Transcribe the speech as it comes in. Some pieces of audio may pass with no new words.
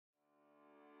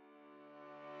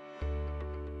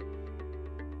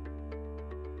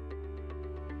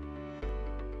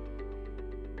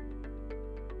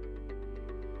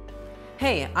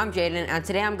Hey, I'm Jayden, and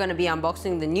today I'm going to be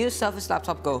unboxing the new Surface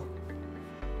Laptop Go.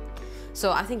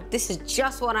 So I think this is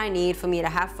just what I need for me to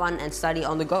have fun and study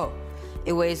on the go.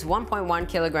 It weighs 1.1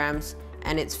 kilograms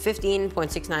and it's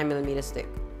 15.69 millimeters thick.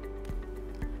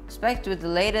 Spec'd with the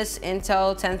latest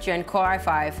Intel 10th Gen Core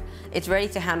i5, it's ready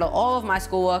to handle all of my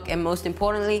schoolwork and most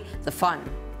importantly, the fun.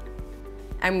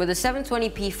 And with a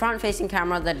 720p front-facing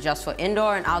camera that adjusts for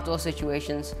indoor and outdoor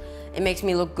situations, it makes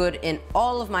me look good in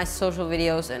all of my social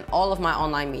videos and all of my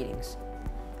online meetings.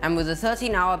 And with a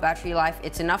 13-hour battery life,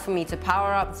 it's enough for me to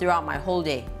power up throughout my whole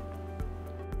day.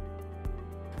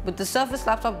 With the Surface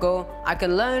Laptop Go, I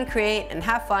can learn, create, and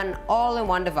have fun all in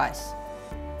one device.